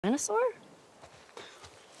Dinosaur?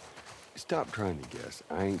 Stop trying to guess.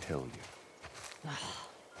 I ain't telling you.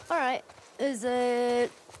 All right. Is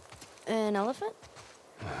it an elephant?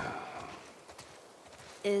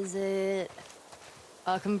 Is it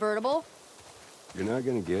a convertible? You're not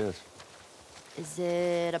gonna guess. Is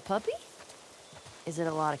it a puppy? Is it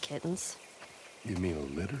a lot of kittens? You mean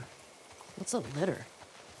a litter? What's a litter?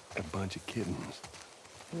 A bunch of kittens.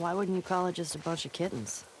 Why wouldn't you call it just a bunch of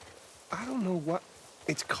kittens? I don't know what...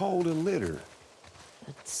 It's called a litter.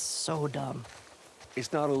 It's so dumb.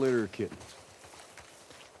 It's not a litter of kittens.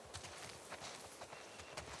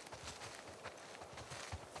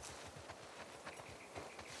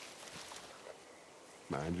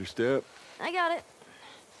 Mind your step. I got it.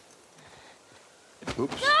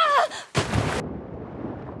 Oops.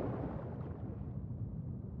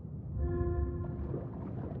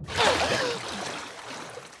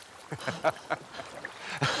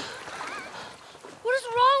 What is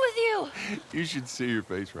wrong with you? You should see your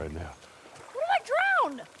face right now. What if I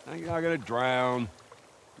drown? Now you're not gonna drown.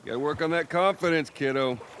 You gotta work on that confidence,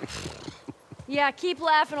 kiddo. Yeah, keep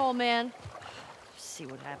laughing, old man. See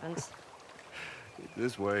what happens.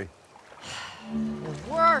 This way.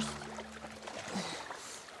 The worst.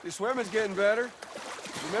 Your swimming's getting better.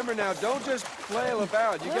 Remember now, don't just flail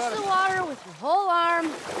about. You Push gotta... the water with your whole arm.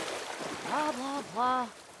 Blah, blah, blah.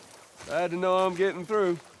 Glad to know I'm getting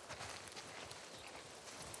through.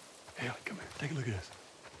 Hey, come here. Take a look at this.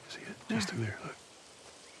 See it? Just through there, look.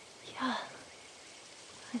 Yeah,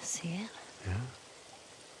 I see it. Yeah?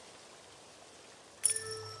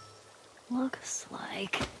 Looks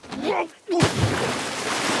like...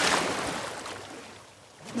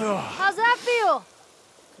 How's that feel?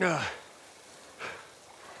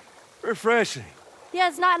 Refreshing. Yeah,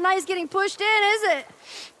 it's not nice getting pushed in, is it?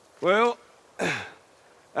 Well,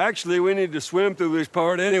 actually, we need to swim through this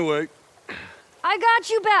part anyway. I got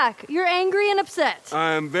you back. You're angry and upset.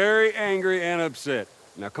 I am very angry and upset.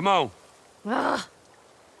 Now, come on. Ugh.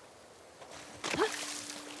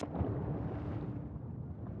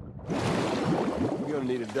 You're gonna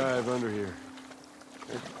need a dive under here.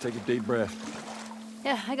 Take a deep breath.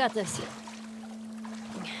 Yeah, I got this.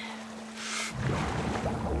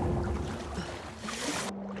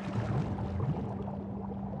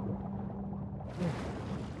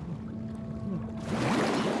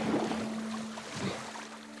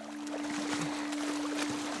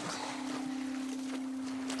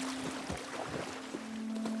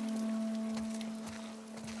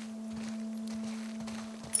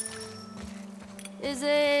 Is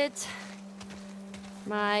it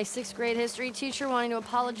my 6th grade history teacher wanting to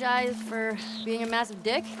apologize for being a massive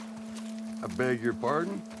dick? I beg your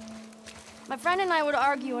pardon? My friend and I would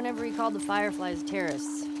argue whenever he called the Fireflies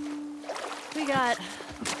terrorists. We got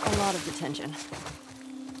a lot of detention.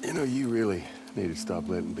 You know, you really need to stop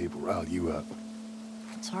letting people rile you up.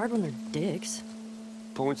 It's hard when they're dicks.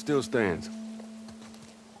 Point still stands.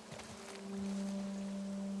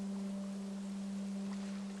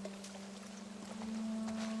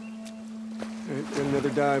 All right, got another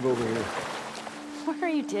dive over here. Where are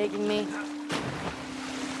you taking me?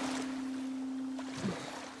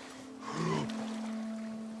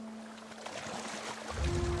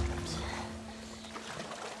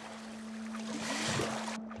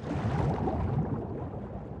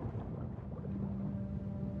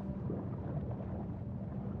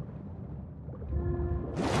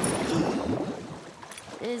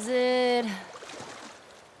 Is it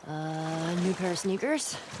a new pair of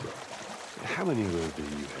sneakers? How many of those do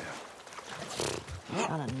you have?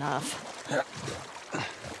 Not enough.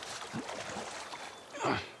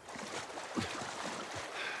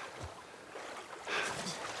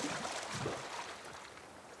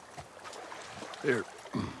 Here.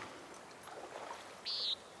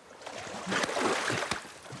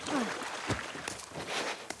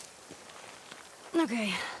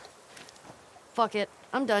 Okay. Fuck it.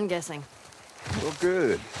 I'm done guessing. Well,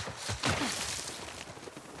 good.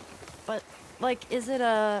 But, like, is it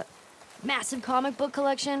a massive comic book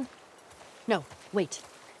collection? No, wait.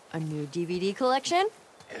 A new DVD collection?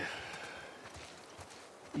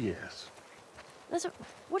 Yes.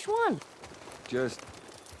 Which one? Just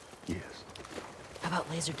yes. How about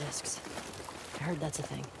laser discs? I heard that's a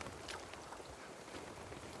thing.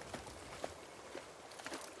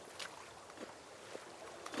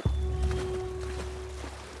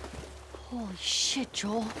 Holy shit,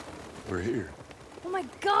 Joel. We're here. Oh my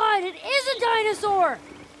god, it is a dinosaur!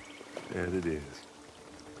 That it is.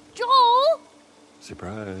 Joel!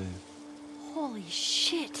 Surprise. Holy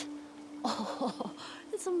shit. Oh,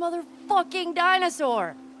 it's a motherfucking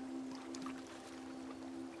dinosaur!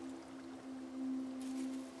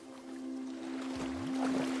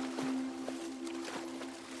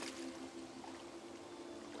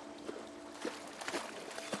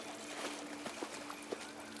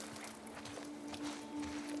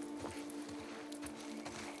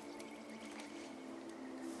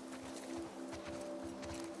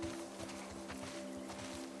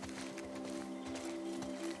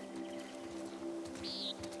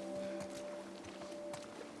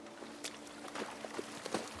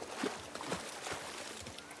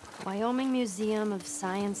 Wyoming Museum of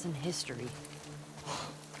Science and History.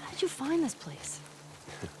 How did you find this place?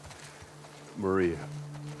 Maria.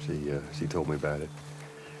 She told me about it.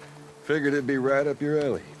 Figured it'd be right up your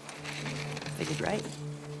alley. Figured right.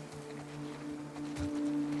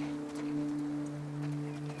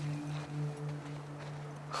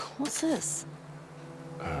 What's this?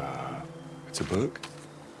 It's a book?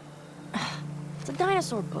 It's a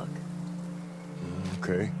dinosaur book.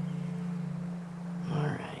 Okay. All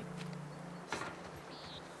right.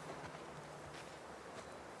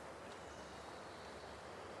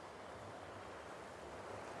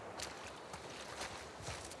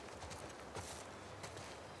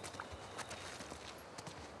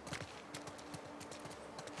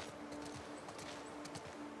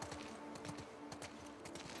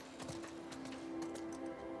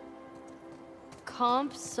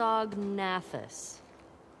 Compsognathus.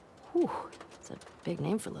 Whew, it's a big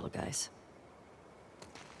name for little guys.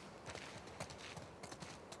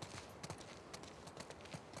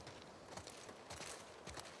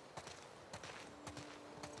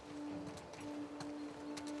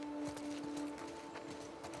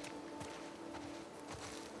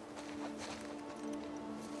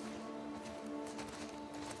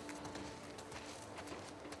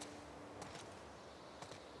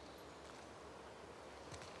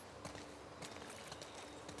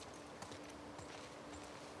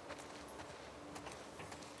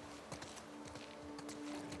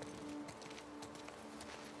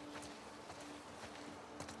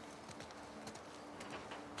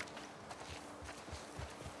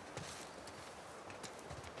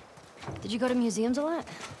 Did you go to museums a lot?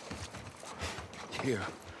 Yeah.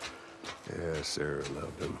 Yeah, Sarah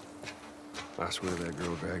loved them. I swear that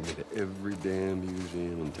girl dragged me to every damn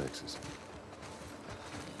museum in Texas.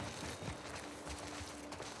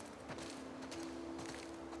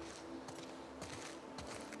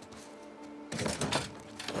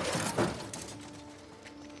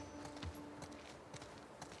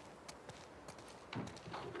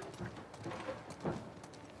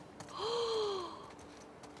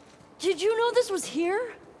 Did you know this was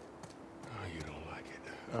here? Oh, you don't like it.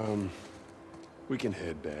 We can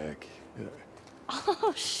head back.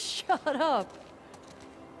 Oh, shut up.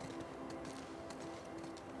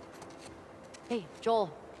 Hey,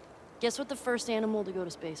 Joel, guess what the first animal to go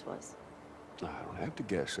to space was? I don't have to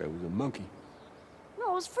guess. That was a monkey.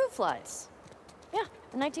 No, it was fruit flies. Yeah,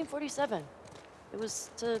 in 1947. It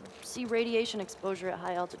was to see radiation exposure at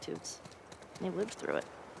high altitudes. And they lived through it.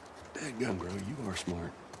 Dadgum, bro, you are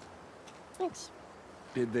smart. Thanks.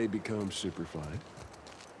 Did they become superfly?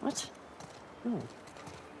 What? No.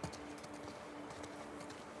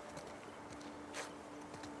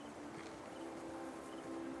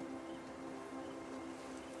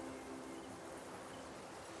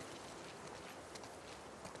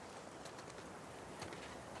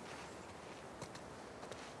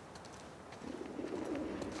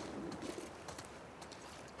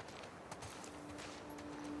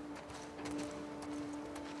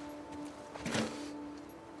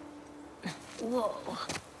 Whoa.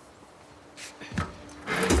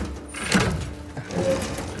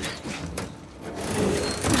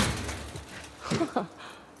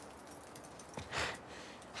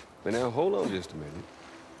 But now, hold on just a minute.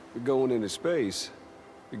 We're going into space.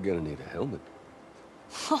 You're gonna need a helmet.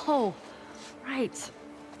 Oh, right.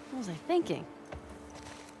 What was I thinking?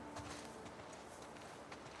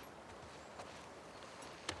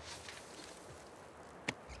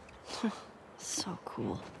 So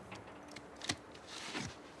cool.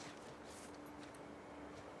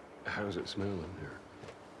 How does it smell in there?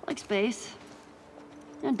 Like space.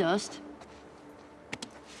 And dust.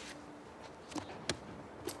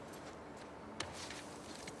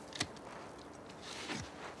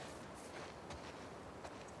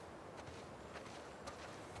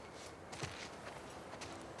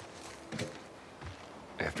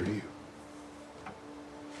 After you.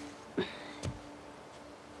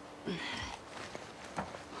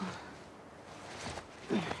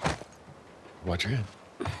 Watch your head.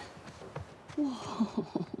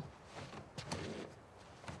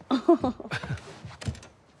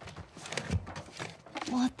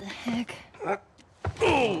 What the heck?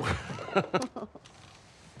 Oh!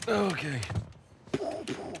 Okay.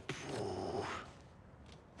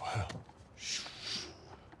 Wow.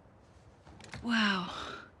 Wow.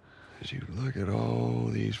 Did you look at all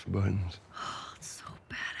these buttons? Oh, it's so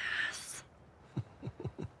badass.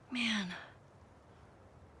 Man.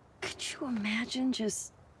 Could you imagine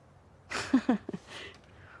just...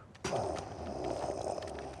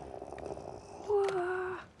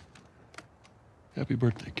 Happy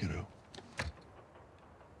birthday, kiddo.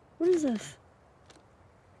 What is this?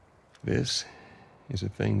 This is a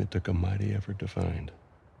thing that took a mighty effort to find.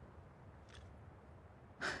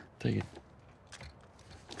 Take it.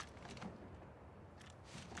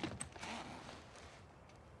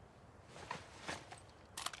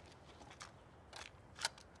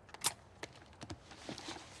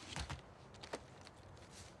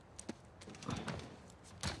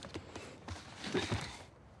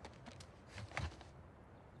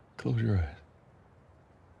 Close your eyes.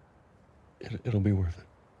 It'll be worth it.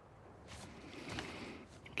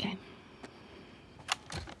 Okay.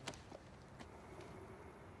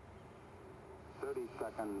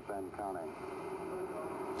 Seconds and counting.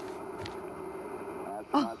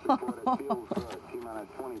 Astronauts reported feels good. T-minus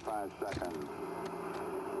 25 seconds.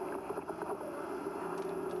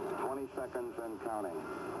 20 seconds and counting.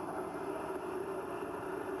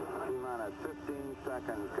 T-minus 15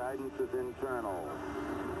 seconds. Guidance is internal.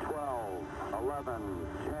 12, 11,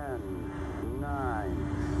 10, 9.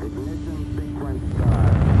 Ignition sequence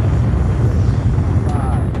start.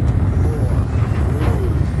 5, 4,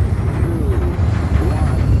 3, 2,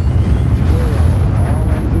 1, 0. All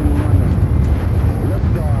engine running.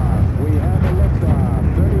 Liftoff. We have a liftoff.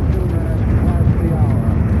 32 minutes past the hour.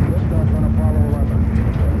 Liftoff on Apollo 11.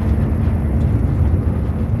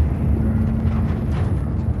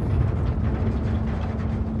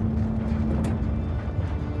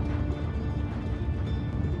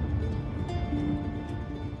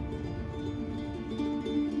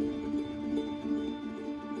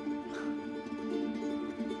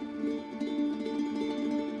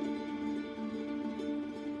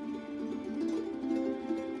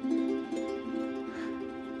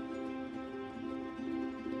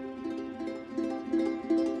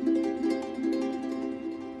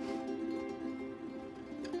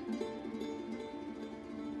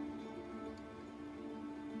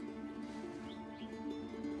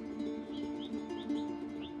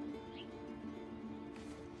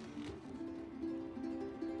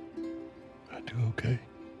 I do okay.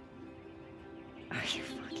 Are you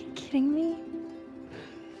fucking kidding me?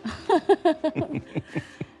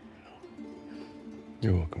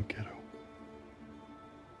 You're welcome, kiddo.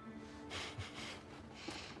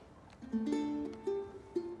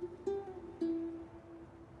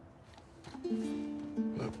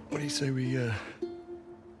 Well, what do you say we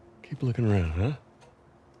keep looking around, huh?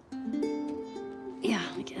 Yeah,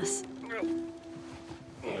 I guess.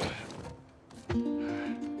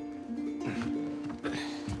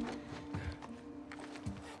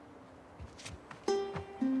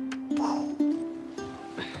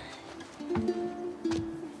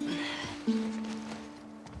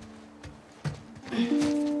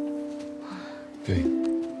 Hey.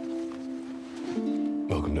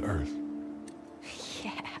 Welcome to Earth.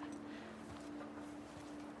 Yeah.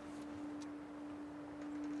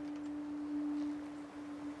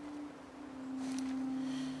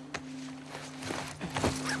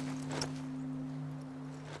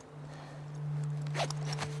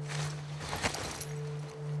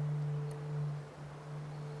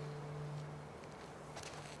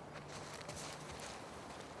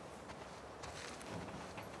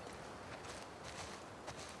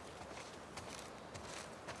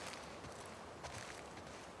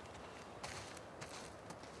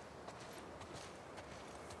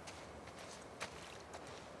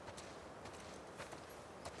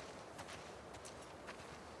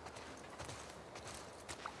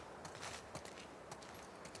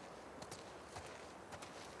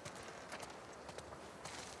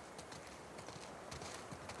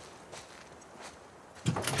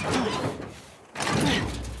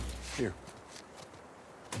 Here.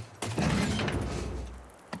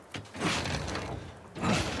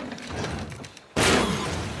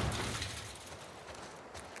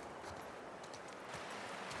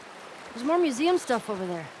 There's more museum stuff over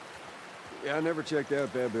there. Yeah, I never checked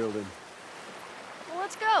out that building. Well,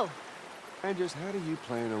 let's go. And just how do you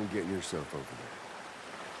plan on getting yourself over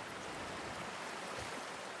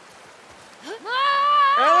there?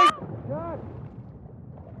 Ah! Ellie! God!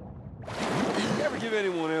 You ever give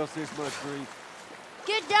anyone else this much grief?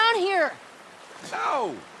 Get down here!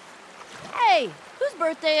 No! Hey, whose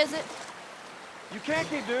birthday is it? You can't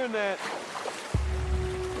keep doing that.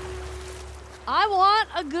 I want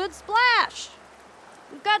a good splash.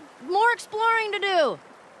 We've got more exploring to do.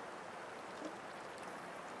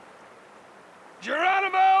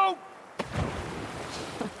 Geronimo!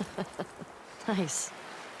 Nice.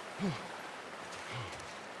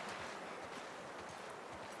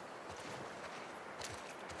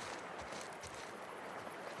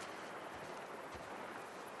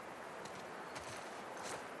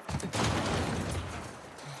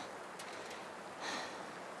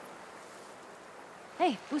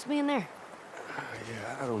 Hey, boost me in there.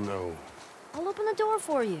 Yeah, I don't know. I'll open the door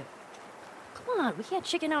for you. Come on, we can't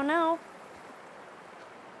chicken out now.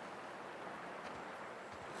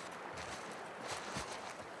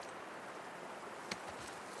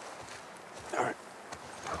 All right.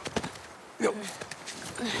 Go.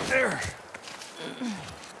 There.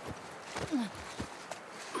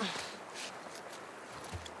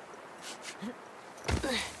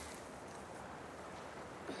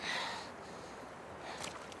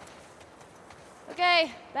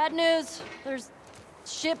 Okay, bad news. There's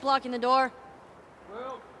shit blocking the door.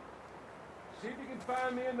 Well, see if you can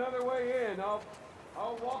find me another way in. I'll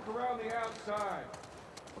walk around the outside.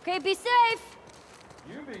 Okay, be safe.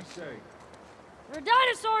 You be safe. There are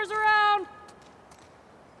dinosaurs around.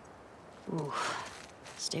 Ooh,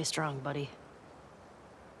 stay strong, buddy.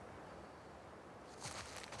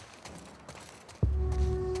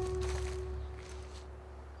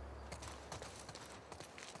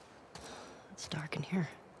 It's dark in here.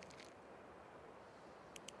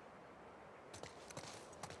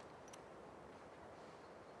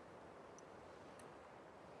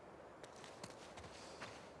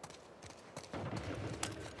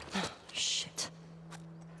 Shit.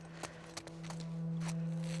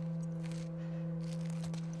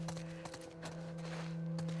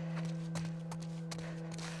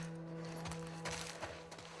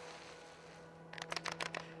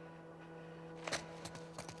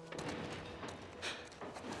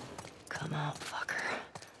 Come out, fucker.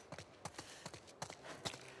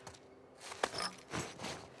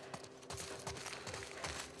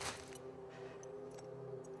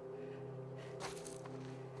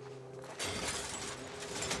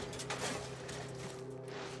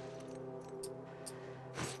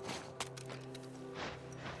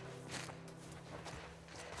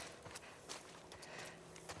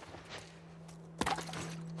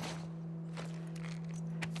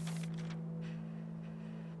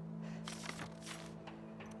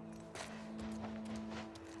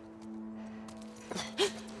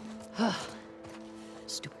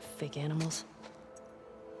 Stupid fake animals.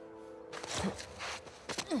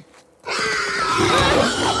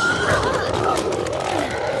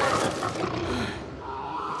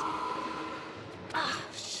 Ah,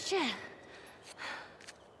 shit.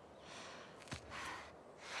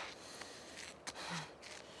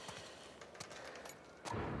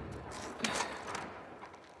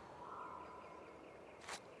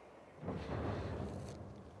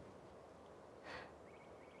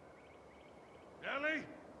 Ellie?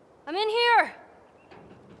 I'm in here.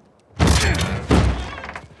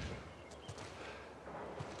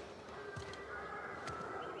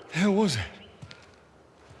 The hell was it?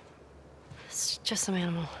 It's just some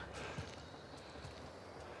animal.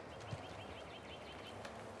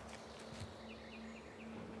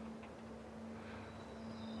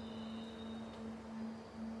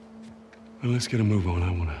 Well, let's get a move on.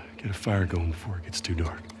 I want to get a fire going before it gets too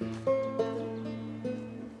dark.